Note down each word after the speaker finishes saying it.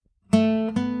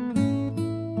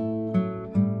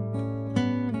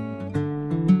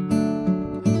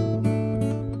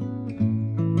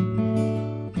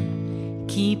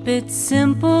it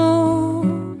simple,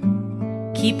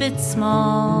 keep it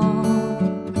small,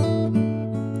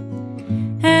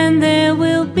 and there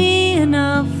will be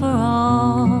enough for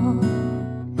all.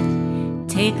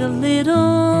 Take a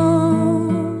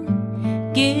little,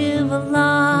 give a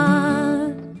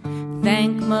lot.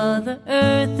 Thank Mother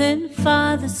Earth and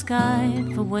Father Sky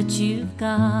for what you've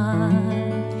got.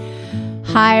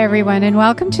 Hi, everyone, and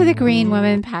welcome to the Green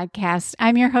Woman Podcast.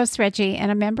 I'm your host, Reggie,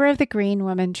 and a member of the Green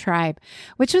Woman Tribe,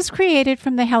 which was created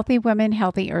from the Healthy Women,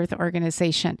 Healthy Earth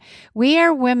organization. We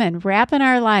are women wrapping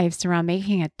our lives around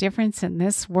making a difference in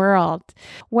this world.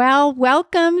 Well,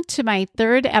 welcome to my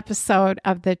third episode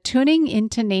of the Tuning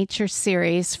into Nature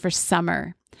series for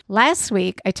summer. Last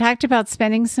week, I talked about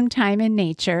spending some time in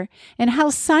nature and how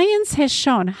science has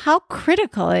shown how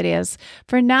critical it is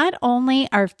for not only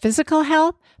our physical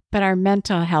health, but our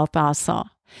mental health also.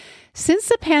 Since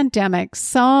the pandemic,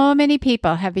 so many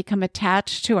people have become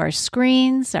attached to our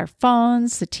screens, our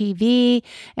phones, the TV,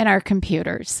 and our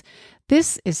computers.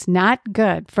 This is not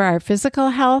good for our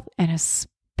physical health and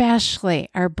especially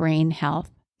our brain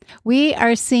health. We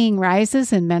are seeing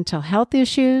rises in mental health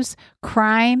issues,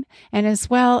 crime, and as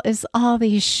well as all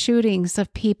these shootings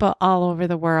of people all over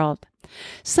the world.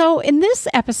 So in this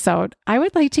episode, I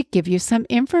would like to give you some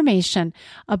information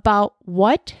about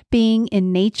what being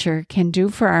in nature can do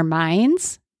for our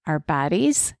minds, our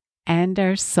bodies, and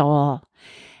our soul.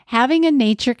 Having a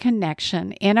nature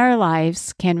connection in our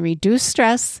lives can reduce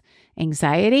stress,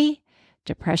 anxiety,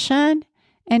 depression,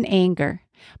 and anger.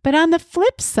 But on the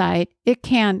flip side, it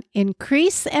can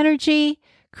increase energy,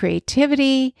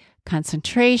 creativity,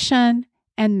 concentration,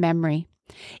 and memory.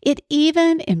 It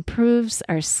even improves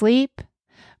our sleep,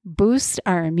 boosts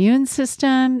our immune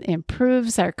system,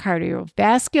 improves our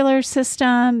cardiovascular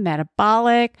system,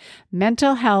 metabolic,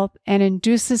 mental health, and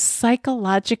induces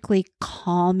psychologically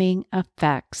calming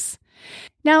effects.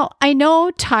 Now, I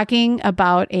know talking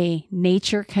about a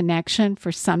nature connection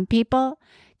for some people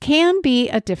can be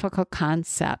a difficult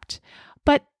concept,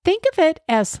 but think of it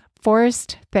as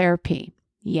forest therapy.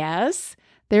 Yes,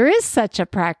 there is such a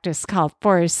practice called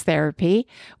forest therapy,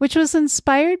 which was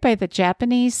inspired by the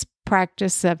Japanese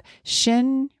practice of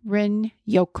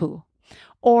Shinrin-yoku,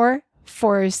 or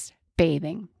forest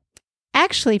bathing.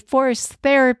 Actually, forest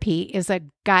therapy is a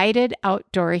guided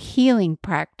outdoor healing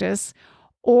practice,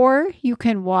 or you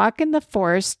can walk in the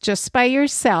forest just by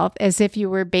yourself as if you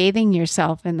were bathing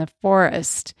yourself in the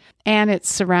forest and its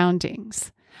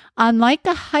surroundings. Unlike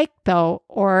a hike, though,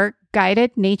 or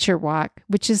guided nature walk,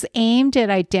 which is aimed at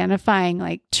identifying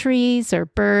like trees or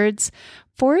birds,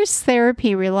 forest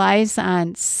therapy relies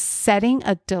on setting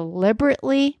a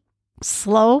deliberately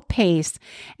slow pace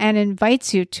and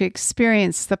invites you to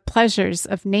experience the pleasures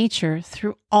of nature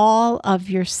through all of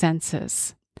your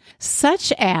senses,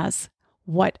 such as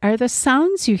what are the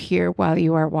sounds you hear while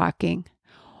you are walking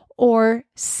or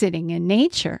sitting in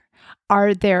nature?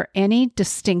 Are there any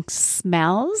distinct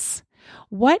smells?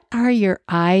 What are your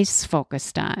eyes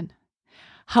focused on?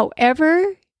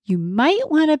 However, you might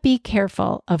want to be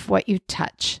careful of what you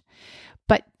touch,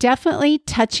 but definitely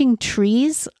touching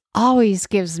trees always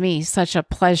gives me such a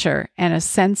pleasure and a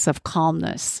sense of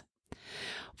calmness.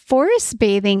 Forest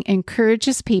bathing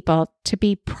encourages people to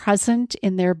be present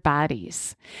in their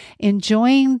bodies,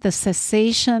 enjoying the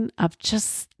sensation of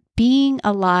just being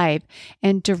alive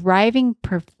and deriving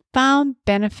profound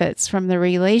benefits from the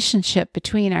relationship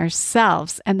between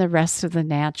ourselves and the rest of the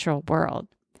natural world.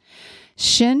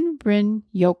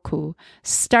 Shinrin-yoku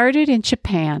started in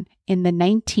Japan in the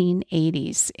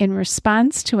 1980s in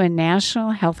response to a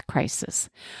national health crisis.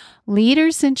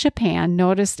 Leaders in Japan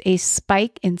noticed a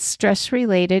spike in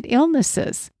stress-related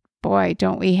illnesses. Boy,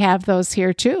 don't we have those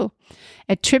here too,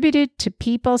 attributed to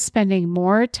people spending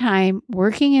more time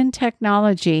working in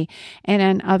technology and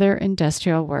on other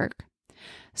industrial work.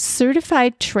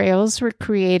 Certified trails were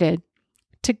created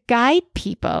to guide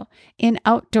people in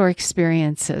outdoor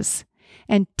experiences,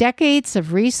 and decades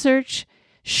of research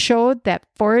showed that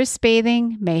forest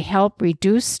bathing may help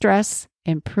reduce stress,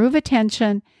 improve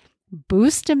attention,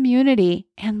 boost immunity,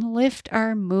 and lift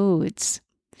our moods.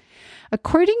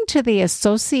 According to the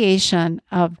Association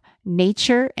of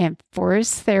Nature and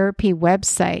Forest Therapy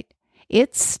website,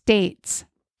 it states,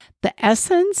 the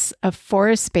essence of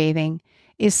forest bathing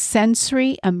is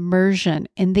sensory immersion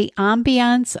in the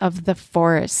ambiance of the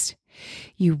forest.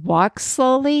 You walk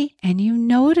slowly and you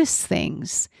notice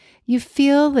things. You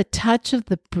feel the touch of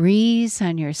the breeze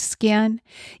on your skin.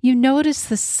 You notice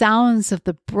the sounds of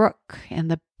the brook and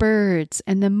the birds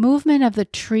and the movement of the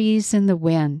trees in the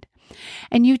wind.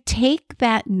 And you take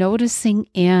that noticing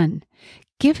in.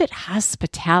 Give it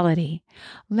hospitality.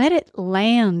 Let it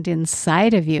land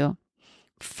inside of you.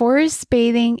 forest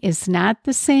bathing is not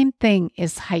the same thing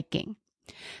as hiking.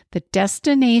 The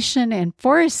destination in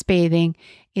forest bathing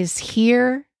is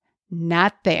here,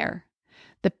 not there.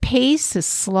 The pace is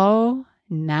slow,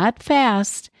 not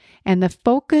fast, and the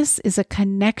focus is a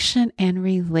connection and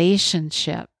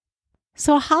relationship.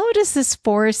 So how does this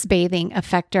forest bathing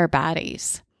affect our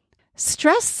bodies?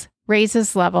 Stress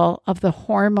raises level of the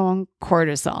hormone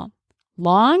cortisol.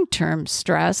 Long-term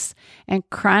stress and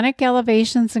chronic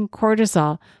elevations in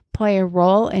cortisol play a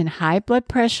role in high blood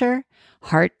pressure,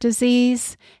 heart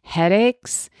disease,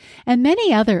 headaches, and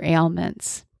many other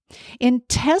ailments. In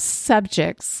test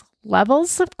subjects,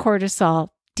 levels of cortisol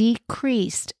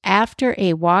decreased after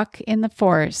a walk in the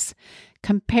forest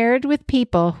compared with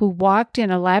people who walked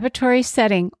in a laboratory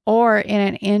setting or in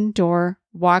an indoor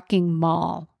walking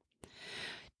mall.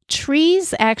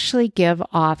 Trees actually give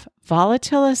off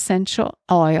volatile essential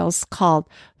oils called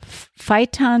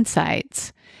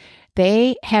phytoncides.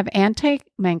 They have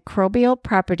antimicrobial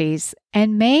properties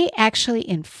and may actually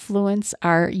influence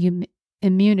our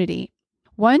immunity.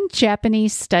 One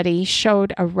Japanese study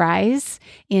showed a rise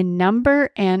in number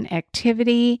and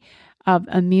activity of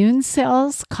immune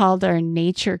cells called our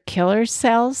nature killer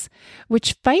cells,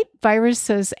 which fight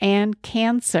viruses and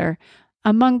cancer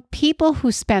among people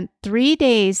who spent 3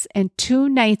 days and 2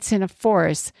 nights in a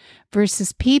forest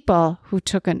versus people who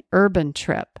took an urban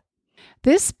trip.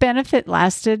 This benefit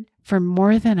lasted for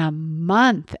more than a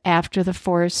month after the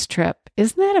forest trip.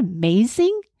 Isn't that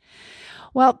amazing?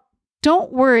 Well,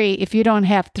 don't worry if you don't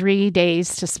have 3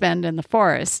 days to spend in the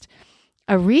forest.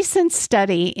 A recent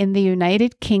study in the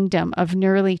United Kingdom of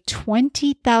nearly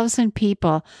 20,000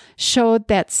 people showed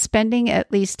that spending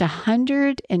at least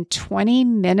 120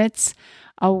 minutes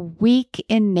a week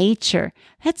in nature,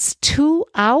 that's 2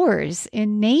 hours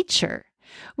in nature,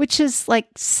 which is like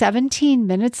 17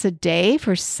 minutes a day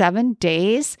for 7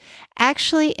 days,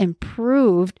 actually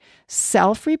improved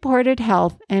self-reported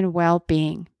health and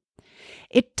well-being.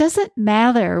 It doesn't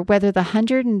matter whether the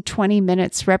 120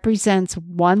 minutes represents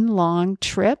one long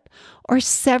trip or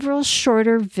several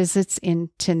shorter visits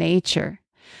into nature.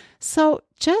 So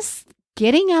just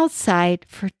getting outside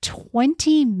for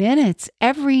 20 minutes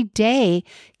every day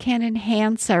can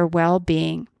enhance our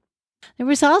well-being. There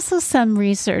was also some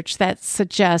research that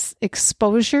suggests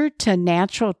exposure to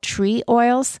natural tree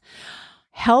oils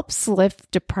helps lift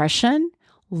depression,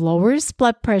 lowers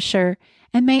blood pressure,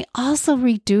 and may also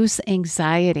reduce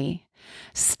anxiety.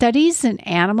 Studies in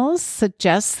animals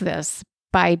suggest this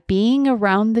by being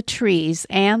around the trees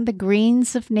and the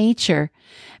greens of nature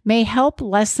may help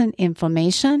lessen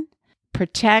inflammation,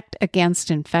 protect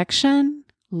against infection,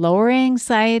 lower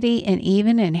anxiety, and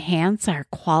even enhance our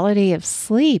quality of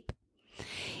sleep.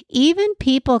 Even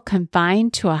people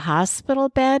confined to a hospital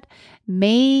bed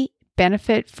may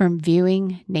benefit from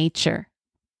viewing nature.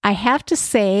 I have to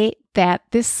say that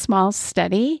this small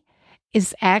study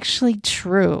is actually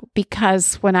true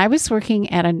because when I was working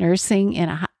at a nursing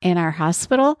in our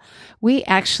hospital, we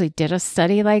actually did a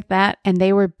study like that, and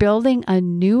they were building a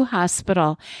new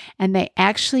hospital, and they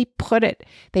actually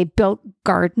they built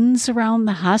gardens around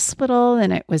the hospital,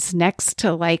 and it was next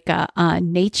to like a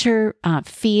nature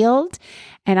field.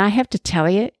 And I have to tell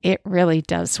you, it really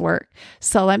does work.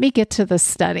 So let me get to the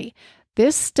study.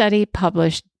 This study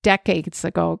published decades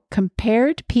ago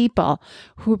compared people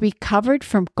who recovered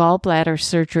from gallbladder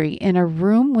surgery in a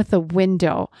room with a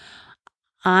window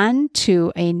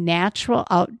onto a natural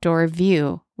outdoor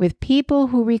view with people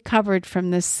who recovered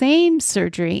from the same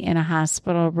surgery in a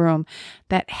hospital room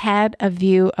that had a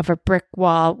view of a brick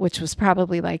wall, which was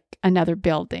probably like another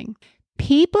building.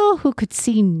 People who could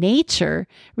see nature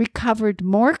recovered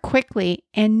more quickly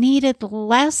and needed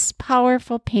less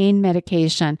powerful pain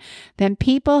medication than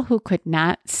people who could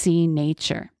not see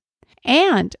nature.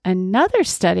 And another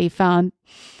study found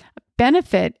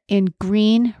benefit in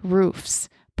green roofs.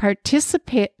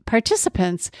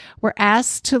 Participants were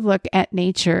asked to look at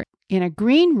nature in a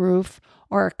green roof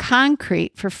or a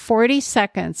concrete for 40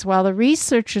 seconds while the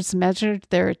researchers measured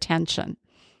their attention.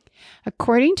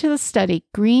 According to the study,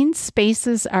 green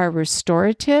spaces are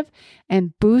restorative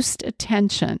and boost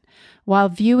attention, while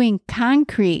viewing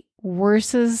concrete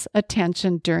worsens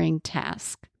attention during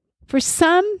tasks. For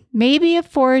some, maybe a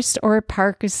forest or a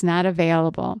park is not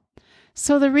available.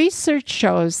 So the research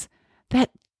shows that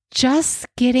just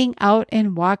getting out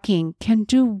and walking can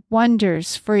do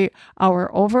wonders for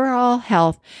our overall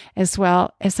health as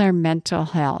well as our mental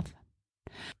health.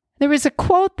 There was a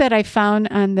quote that I found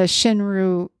on the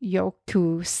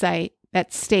Shinryu-yoku site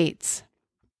that states,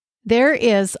 "There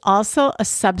is also a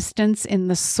substance in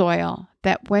the soil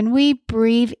that when we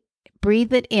breathe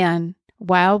it in,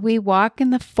 while we walk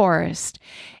in the forest.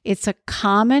 It's a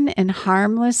common and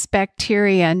harmless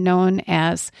bacteria known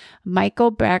as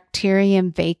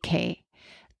Mycobacterium vaccae.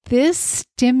 This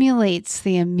stimulates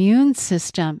the immune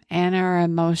system and our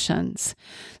emotions.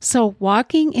 So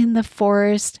walking in the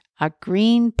forest, a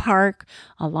green park,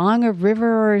 along a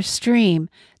river or a stream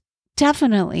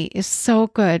definitely is so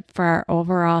good for our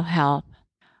overall health.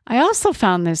 I also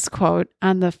found this quote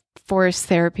on the Forest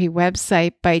Therapy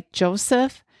website by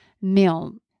Joseph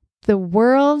Milne. The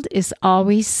world is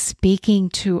always speaking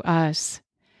to us.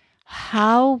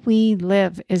 How we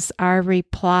live is our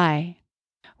reply.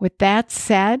 With that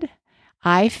said,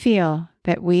 I feel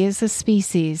that we as a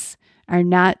species are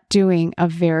not doing a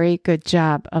very good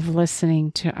job of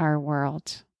listening to our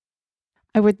world.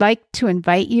 I would like to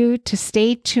invite you to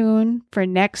stay tuned for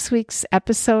next week's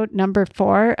episode number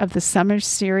 4 of the summer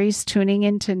series, Tuning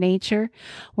into Nature,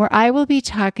 where I will be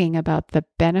talking about the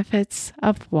benefits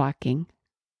of walking.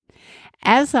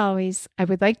 As always, I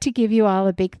would like to give you all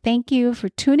a big thank you for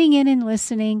tuning in and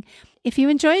listening. If you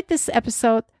enjoyed this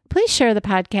episode, please share the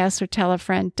podcast or tell a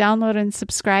friend. Download and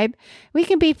subscribe. We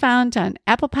can be found on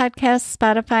Apple Podcasts,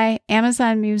 Spotify,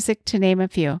 Amazon Music, to name a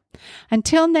few.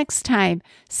 Until next time,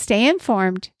 stay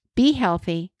informed, be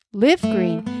healthy, live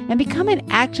green, and become an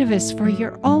activist for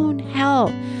your own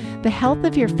health. The health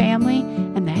of your family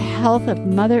and the health of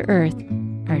Mother Earth,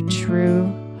 our true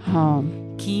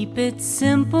home. Keep it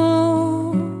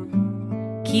simple,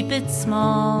 keep it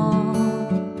small,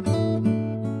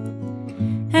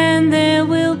 and there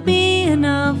will be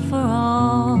enough for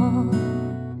all.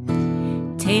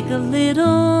 Take a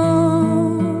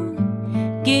little,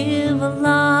 give a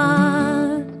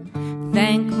lot.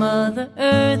 Thank Mother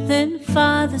Earth and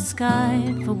Father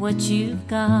Sky for what you've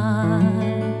got.